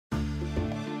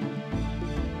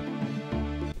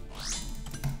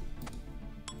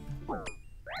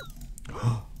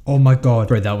Oh my god.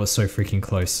 Bro, that was so freaking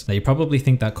close. Now you probably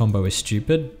think that combo is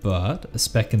stupid, but a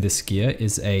spec in this gear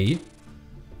is a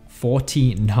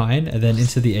 49 and then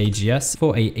into the AGS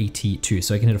for a 82.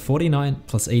 So I can hit a 49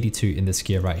 plus 82 in this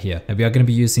gear right here. And we are going to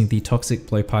be using the Toxic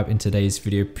Blowpipe in today's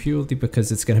video purely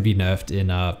because it's going to be nerfed in,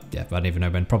 yeah, I don't even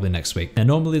know when, probably next week. Now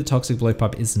normally the Toxic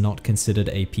Blowpipe is not considered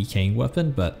a PKing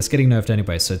weapon, but it's getting nerfed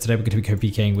anyway. So today we're going to go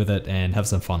PKing with it and have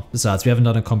some fun. Besides, we haven't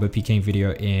done a combo PKing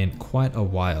video in quite a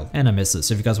while and I miss it.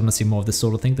 So if you guys want to see more of this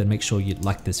sort of thing, then make sure you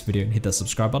like this video and hit that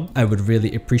subscribe button. I would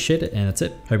really appreciate it. And that's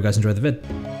it. Hope you guys enjoy the vid.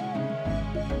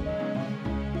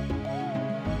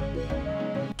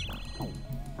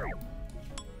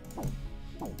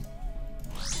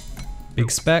 Big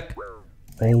spec.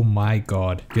 Oh my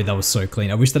god. Dude, that was so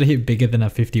clean. I wish that I hit bigger than a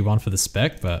 51 for the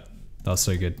spec, but that was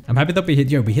so good. I'm happy that we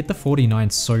hit, we hit the 49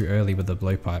 so early with the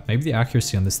blowpipe. Maybe the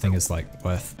accuracy on this thing is like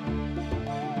worth.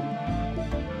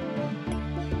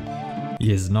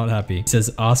 He is not happy. He says,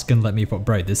 ask and let me put.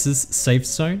 Bro, this is safe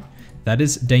zone. That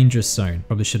is dangerous zone.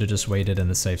 Probably should have just waited in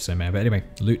the safe zone, man. But anyway,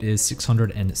 loot is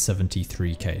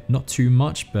 673k. Not too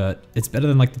much, but it's better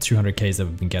than like the 200ks that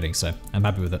we've been getting, so I'm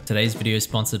happy with it. Today's video is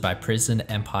sponsored by Prison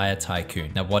Empire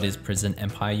Tycoon. Now, what is Prison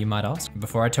Empire, you might ask?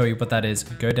 Before I tell you what that is,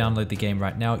 go download the game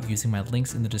right now using my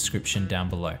links in the description down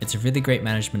below. It's a really great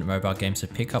management mobile game, so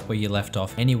pick up where you left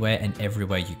off anywhere and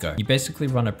everywhere you go. You basically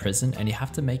run a prison and you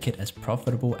have to make it as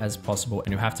profitable as possible,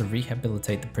 and you have to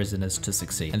rehabilitate the prisoners to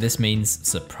succeed. And this means,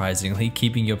 surprisingly,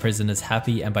 keeping your prisoners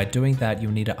happy, and by doing that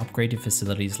you'll need to upgrade your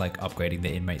facilities like upgrading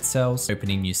the inmate cells,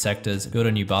 opening new sectors, build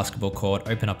a new basketball court,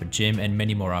 open up a gym, and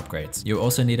many more upgrades. You'll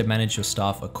also need to manage your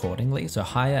staff accordingly, so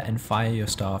hire and fire your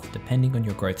staff depending on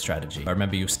your growth strategy. But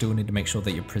remember, you'll still need to make sure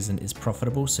that your prison is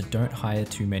profitable, so don't hire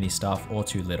too many staff or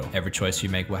too little. Every choice you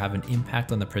make will have an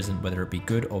impact on the prison, whether it be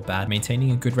good or bad.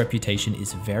 Maintaining a good reputation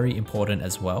is very important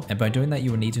as well, and by doing that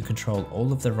you will need to control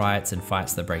all of the riots and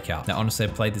fights that break out. Now honestly,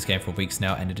 I've played this game for weeks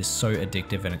now and it is so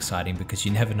addictive and exciting because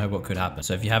you never know what could happen.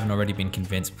 So if you haven't already been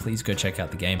convinced, please go check out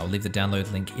the game. I'll leave the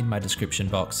download link in my description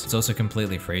box. It's also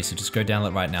completely free, so just go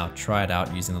download right now, try it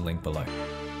out using the link below.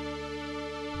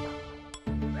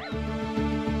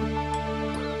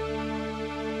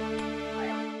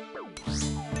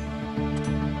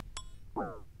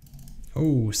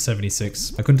 Oh,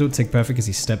 76. I couldn't do it tick perfect because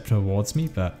he stepped towards me,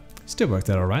 but still worked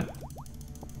out all right.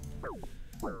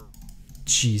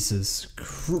 Jesus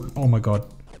Christ. Oh my god.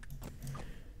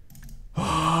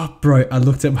 Oh, bro, I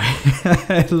looked at my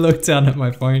I looked down at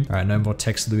my phone. All right, no more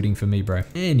text looting for me, bro.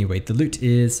 Anyway, the loot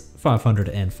is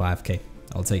 505k.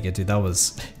 I'll take it, dude. That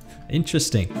was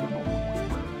interesting.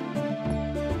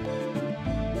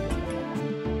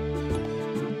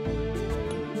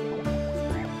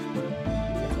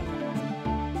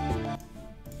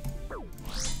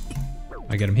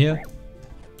 I get him here.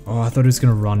 Oh, I thought he was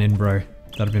gonna run in, bro.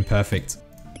 That'd have been perfect.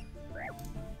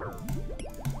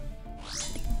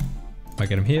 I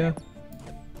get him here.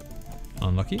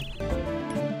 Unlucky.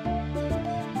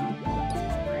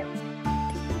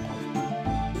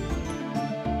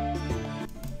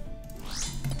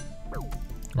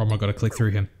 Oh my god, I clicked through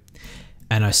him.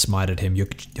 And I smited him. You're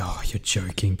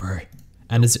joking, bro.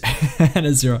 And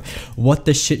a 0. What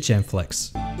the shit, Jam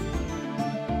Flex?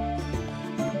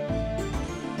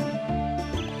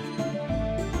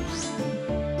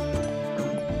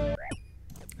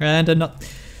 And another.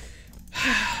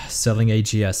 Selling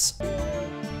AGS.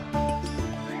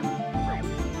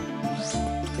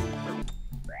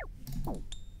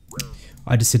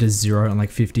 I just hit a 0 on like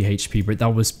 50 HP, but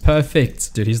that was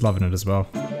perfect. Dude, he's loving it as well.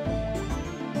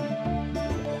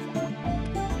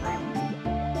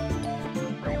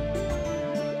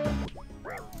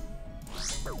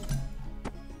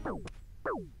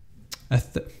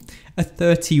 A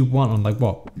 31 on like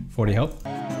what? 40 health?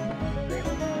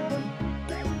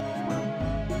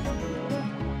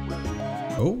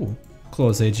 Oh,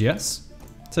 Claws AGS.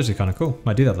 It's actually kind of cool.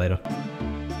 Might do that later.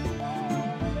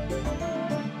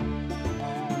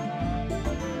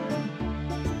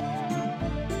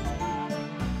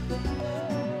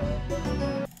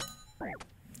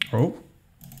 Oh,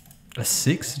 a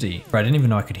 60. Bro, I didn't even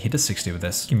know I could hit a 60 with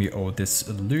this. Give me all this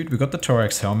loot. We got the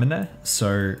Torex helm in there.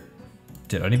 So,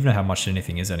 dude, I don't even know how much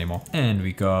anything is anymore. And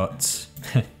we got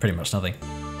pretty much nothing.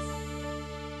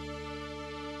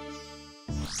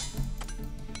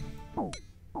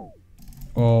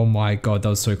 Oh my god, that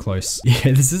was so close.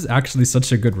 Yeah, this is actually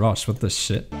such a good rush. What the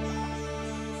shit?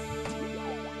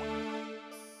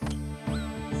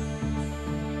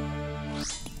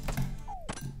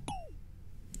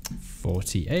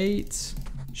 $48.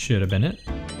 Should have been it.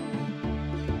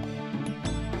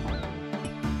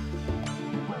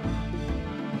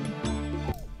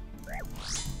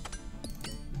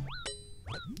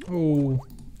 Oh,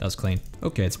 that was clean.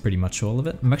 Okay, it's pretty much all of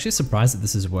it. I'm actually surprised that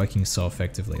this is working so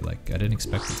effectively. Like, I didn't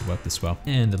expect it to work this well.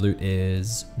 And the loot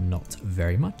is not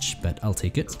very much, but I'll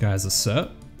take it. This guy has a Seb.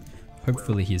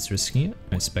 Hopefully he's risking it.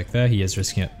 No spec there, he is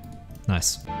risking it.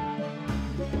 Nice.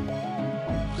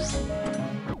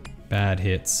 Bad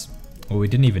hits. Oh, we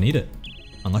didn't even need it.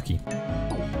 Unlucky.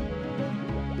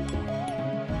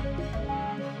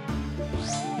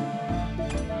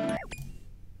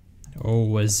 Oh,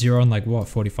 we're 0 on like what,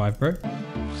 45, bro?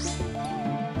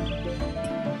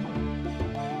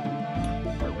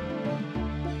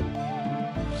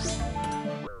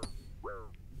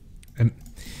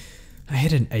 I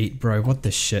hit an 8, bro. What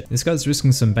the shit? This guy's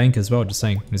risking some bank as well, just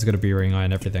saying. He's got a B-ring eye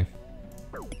and everything.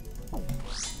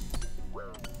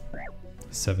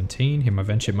 17. Hit my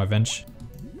bench, hit my bench.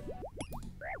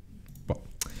 What?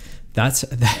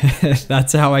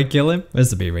 That's how I kill him? Where's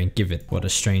the B-ring? Give it. What a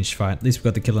strange fight. At least we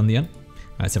got the kill in the end.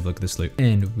 Alright, let's have a look at this loot.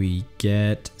 And we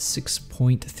get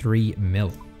 6.3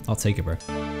 mil. I'll take it, bro.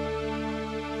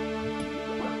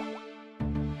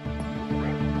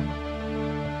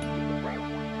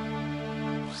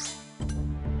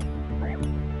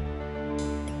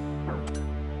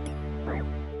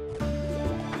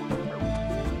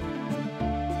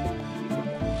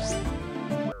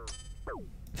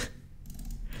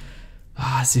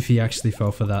 As if he actually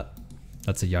fell for that.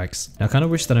 That's a yikes. Now I kind of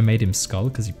wish that I made him skull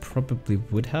because he probably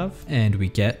would have. And we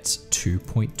get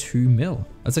 2.2 mil.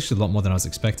 That's actually a lot more than I was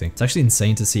expecting. It's actually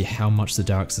insane to see how much the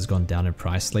Jagex has gone down in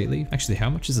price lately. Actually, how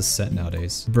much is a set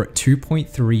nowadays? Bro,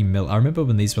 2.3 mil. I remember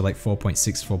when these were like 4.6,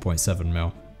 4.7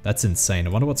 mil. That's insane. I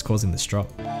wonder what's causing this drop.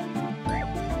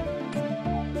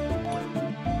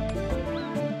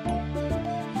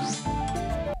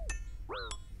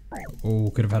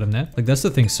 Oh, could have had him there. Like, that's the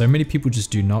thing. So many people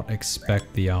just do not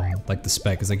expect the, like the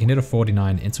spec. Because they can hit a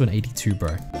 49 into an 82,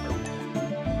 bro.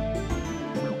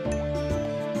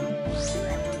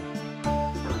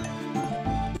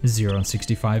 Zero on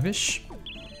 65-ish.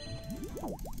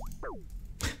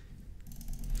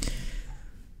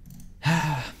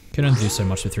 Can only do so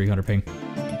much with 300 ping.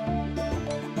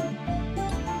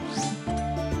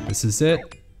 This is it.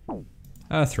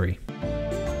 3.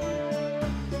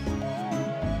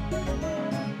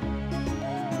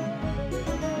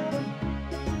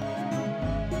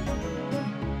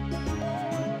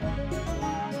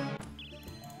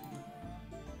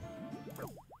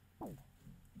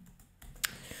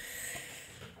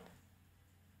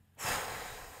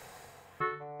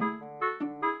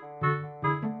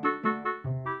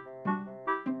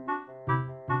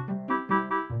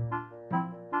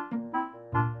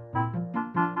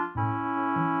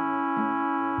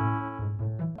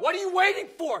 What are you waiting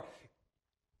for?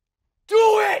 Do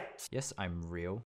it! Yes, I'm real.